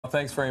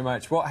Thanks very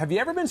much. Well, have you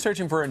ever been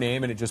searching for a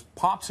name and it just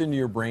pops into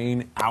your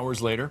brain hours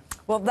later?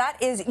 Well,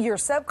 that is your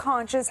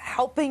subconscious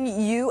helping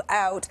you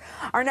out.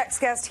 Our next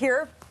guest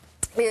here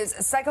is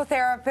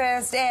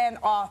psychotherapist and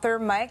author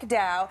Mike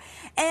Dow,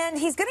 and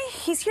he's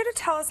here to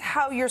tell us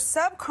how your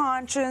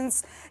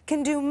subconscious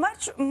can do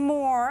much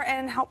more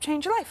and help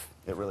change your life.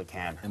 It really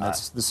can. And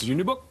this is your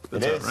new book?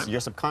 It is. Right? Your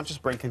subconscious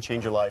brain can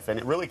change your life, and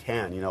it really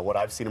can. You know, what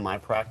I've seen in my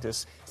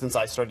practice, since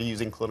I started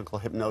using clinical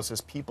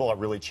hypnosis, people are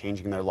really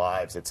changing their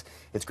lives.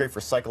 It's great for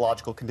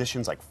psychological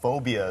conditions like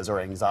phobias or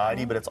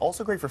anxiety, but it's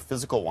also great for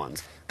physical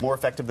ones. More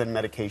effective than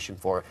medication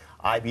for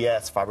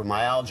IBS,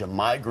 fibromyalgia,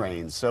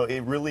 migraines. So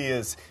it really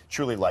is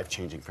truly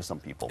life-changing for some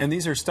people. And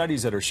these are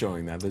studies that are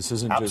showing that. This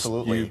isn't just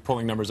you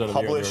pulling numbers out of the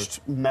air.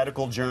 Published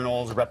medical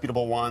journals,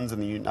 reputable ones in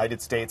the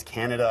United States,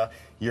 Canada,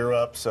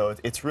 Europe. So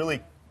it's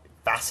really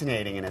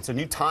fascinating, and it's a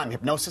new time.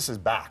 Hypnosis is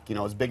back. You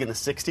know, it was big in the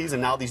 60s,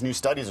 and now these new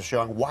studies are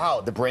showing, wow,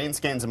 the brain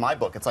scans in my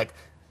book, it's like,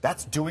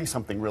 that's doing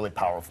something really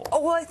powerful.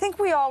 Oh, well, I think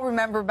we all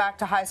remember back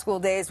to high school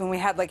days when we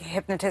had, like, a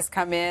hypnotist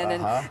come in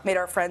and made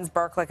our friends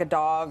bark like a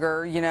dog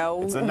or, you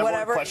know, it's the number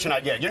one question I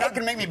get. You're not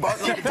going to make me bark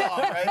like a dog,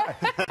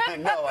 right?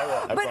 No, I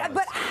won't. I promise.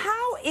 But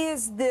how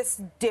is this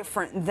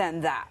different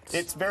than that?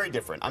 It's very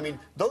different. I mean,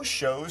 those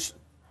shows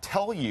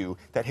tell you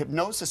that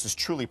hypnosis is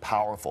truly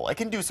powerful. It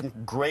can do some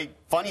great,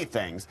 funny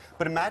things,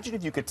 but imagine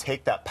if you could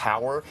take that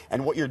power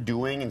and what you're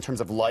doing in terms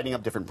of lighting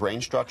up different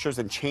brain structures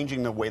and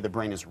changing the way the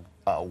brain is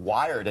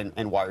wired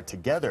and wired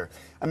together.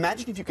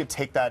 Imagine if you could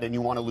take that and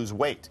you want to lose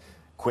weight,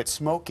 quit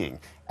smoking,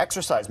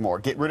 exercise more,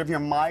 get rid of your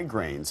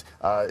migraines,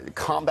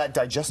 combat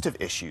digestive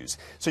issues.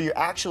 So you're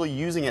actually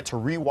using it to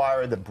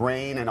rewire the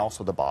brain and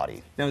also the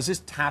body. Now, is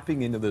this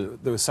tapping into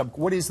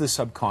what is the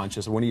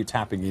subconscious? What are you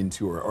tapping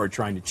into or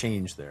trying to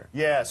change there?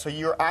 Yeah, so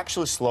you're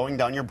actually slowing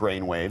down your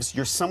brain waves.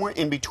 You're somewhere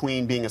in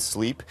between being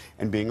asleep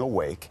and being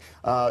awake.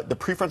 The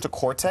prefrontal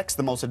cortex,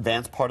 the most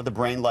advanced part of the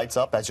brain, lights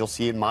up, as you'll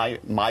see in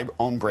my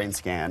own brain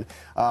scan.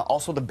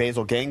 Also the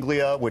basal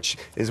ganglia, which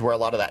is where a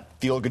lot of that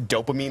feel-good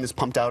dopamine is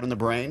pumped out in the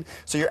brain.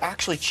 So you're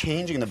actually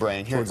changing the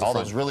brain. Here's all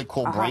those really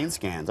cool brain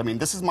scans. I mean,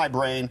 this is my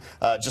brain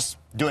just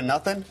doing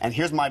nothing, and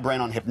here's my brain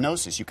on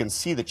hypnosis. You can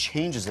see the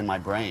changes in my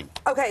brain.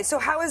 Okay, so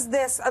how is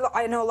this?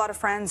 I know a lot of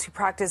friends who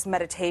practice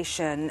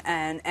meditation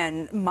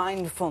and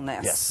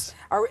mindfulness. Yes.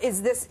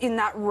 Is this in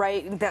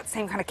that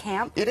same kind of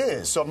camp? It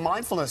is. So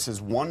mindfulness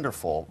is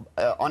wonderful.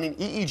 On an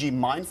EEG,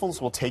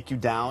 mindfulness will take you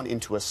down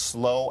into a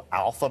slow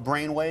alpha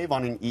brainwave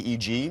on an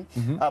EEG,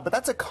 but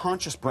that's a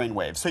conscious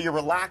brainwave. So you're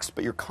relaxed,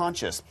 but you're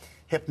conscious.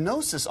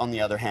 Hypnosis, on the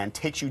other hand,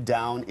 takes you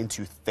down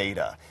into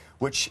theta,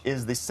 which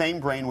is the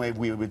same brainwave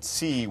we would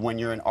see when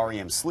you're in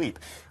REM sleep.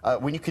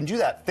 When you can do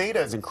that,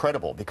 theta is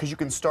incredible because you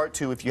can start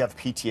to, if you have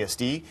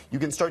PTSD, you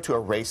can start to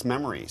erase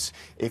memories.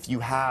 If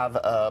you have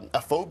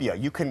a phobia,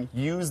 you can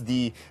use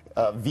the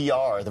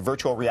VR, the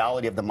virtual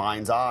reality of the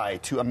mind's eye,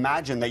 to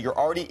imagine that you're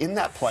already in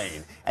that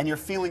plane and you're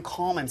feeling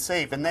calm and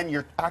safe, and then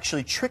you're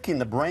actually tricking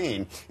the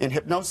brain. In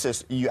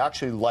hypnosis, you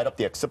actually light up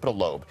the occipital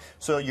lobe.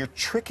 So you're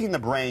tricking the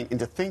brain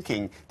into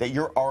thinking that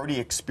you're already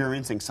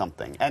experiencing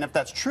something. And if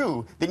that's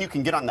true, then you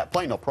can get on that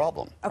plane, no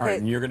problem. Okay. All right,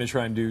 and you're going to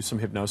try and do some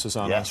hypnosis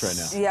on us right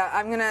now.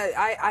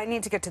 Yeah, I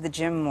need to get to the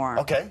gym more.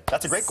 Okay,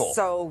 that's a great goal.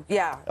 So,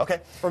 yeah.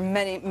 Okay. For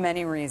many,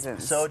 many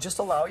reasons. So just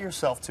allow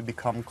yourself to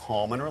become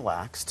calm and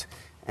relaxed,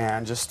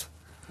 and just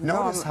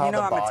notice how the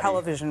body... I'm a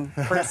television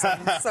person.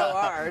 So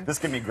hard. This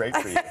can be great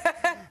for you.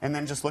 And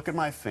then just look at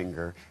my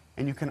finger,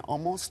 and you can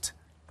almost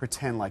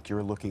pretend like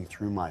you're looking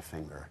through my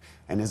finger.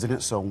 And isn't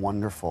it so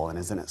wonderful, and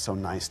isn't it so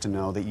nice to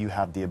know that you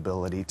have the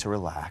ability to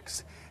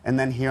relax? And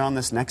then here on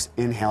this next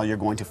inhale, you're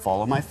going to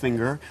follow my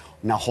finger.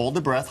 Now hold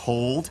the breath.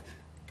 Hold,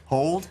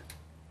 hold,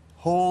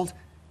 hold.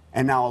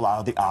 And now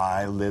allow the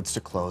eyelids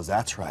to close.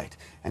 That's right.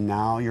 And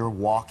now you're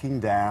walking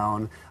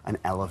down an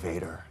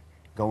elevator,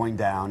 going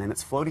down, and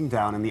it's floating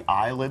down, and the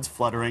eyelids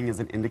fluttering is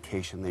an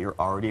indication that you're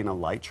already in a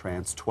light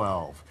trance.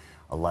 12,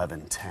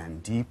 11, 10,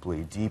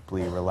 deeply,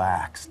 deeply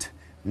relaxed.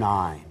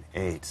 9,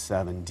 8,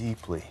 7,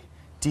 deeply,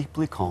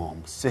 deeply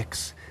calm.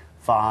 6,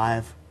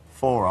 5,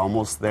 4,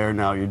 almost there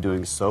now. You're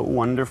doing so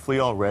wonderfully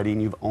already,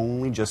 and you've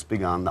only just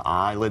begun. The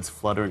eyelids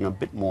fluttering a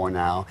bit more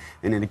now,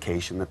 an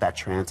indication that that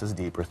trance is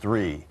deeper.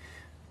 3,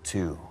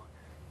 2,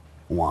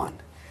 1.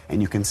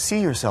 And you can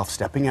see yourself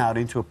stepping out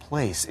into a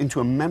place, into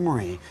a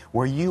memory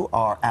where you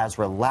are as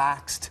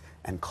relaxed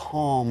and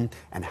calm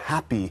and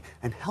happy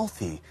and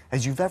healthy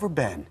as you've ever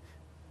been.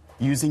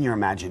 Using your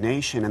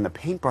imagination and the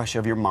paintbrush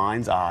of your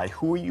mind's eye,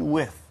 who are you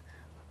with?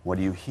 What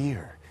do you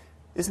hear?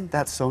 Isn't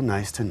that so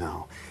nice to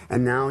know?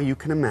 And now you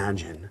can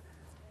imagine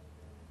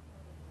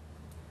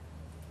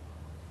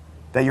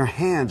that your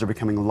hands are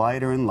becoming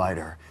lighter and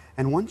lighter.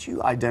 And once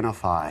you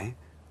identify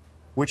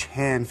which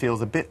hand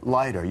feels a bit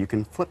lighter, you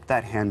can flip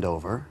that hand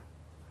over.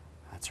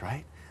 That's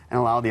right. And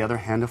allow the other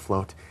hand to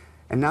float.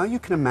 And now you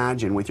can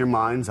imagine with your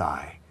mind's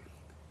eye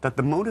that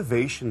the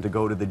motivation to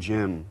go to the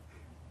gym,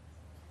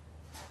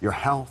 your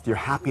health, your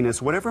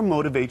happiness, whatever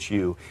motivates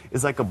you,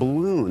 is like a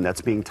balloon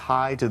that's being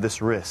tied to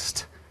this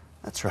wrist.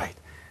 That's right.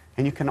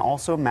 And you can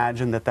also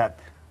imagine that that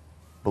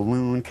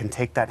balloon can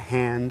take that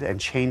hand and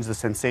change the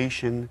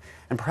sensation,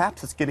 and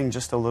perhaps it's getting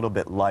just a little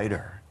bit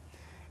lighter.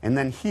 And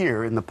then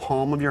here, in the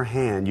palm of your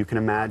hand, you can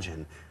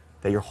imagine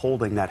that you're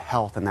holding that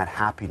health and that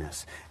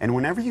happiness. And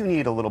whenever you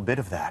need a little bit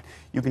of that,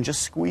 you can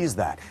just squeeze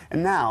that.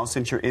 And now,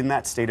 since you're in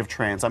that state of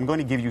trance, I'm going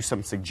to give you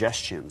some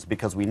suggestions,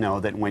 because we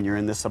know that when you're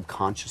in this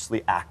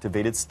subconsciously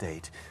activated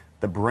state,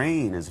 the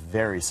brain is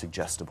very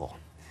suggestible.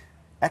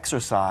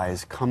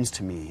 Exercise comes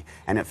to me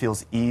and it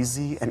feels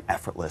easy and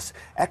effortless.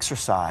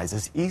 Exercise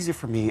is easy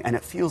for me and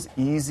it feels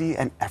easy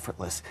and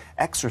effortless.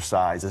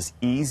 Exercise is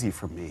easy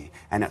for me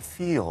and it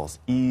feels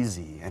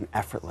easy and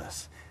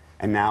effortless.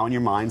 And now in your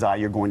mind's eye,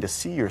 you're going to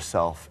see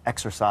yourself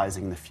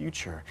exercising in the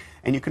future.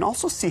 And you can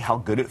also see how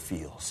good it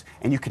feels.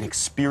 And you can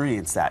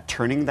experience that,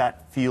 turning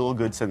that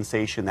feel-good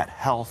sensation, that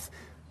health,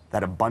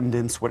 that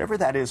abundance, whatever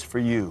that is for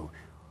you,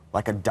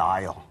 like a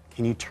dial.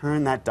 Can you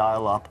turn that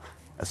dial up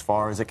as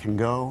far as it can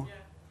go?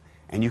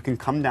 And you can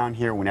come down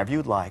here whenever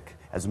you'd like,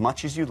 as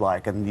much as you'd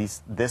like, and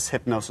this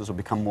hypnosis will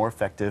become more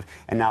effective.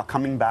 And now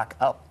coming back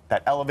up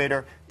that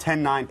elevator,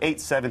 10, 9,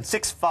 8, 7,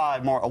 6,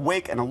 5, more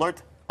awake and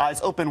alert, eyes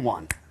open,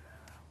 1.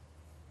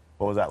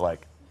 What was that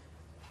like?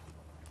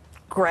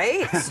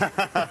 Great.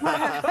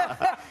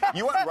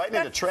 You went right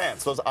into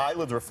trance. Those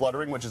eyelids were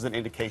fluttering, which is an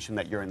indication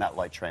that you're in that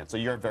light trance. So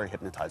you're very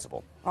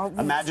hypnotizable.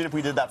 Imagine if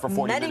we did that for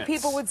 40 minutes. Many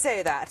people would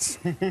say that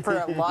for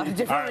a lot of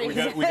different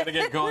reasons. We got to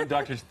get going,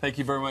 Doctor. Thank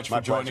you very much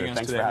for joining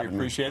us today. We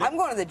appreciate it. I'm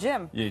going to the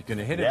gym. You're going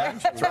to hit it. Yeah,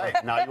 that's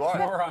right. Now you are.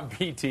 More on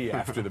PT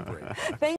after the break.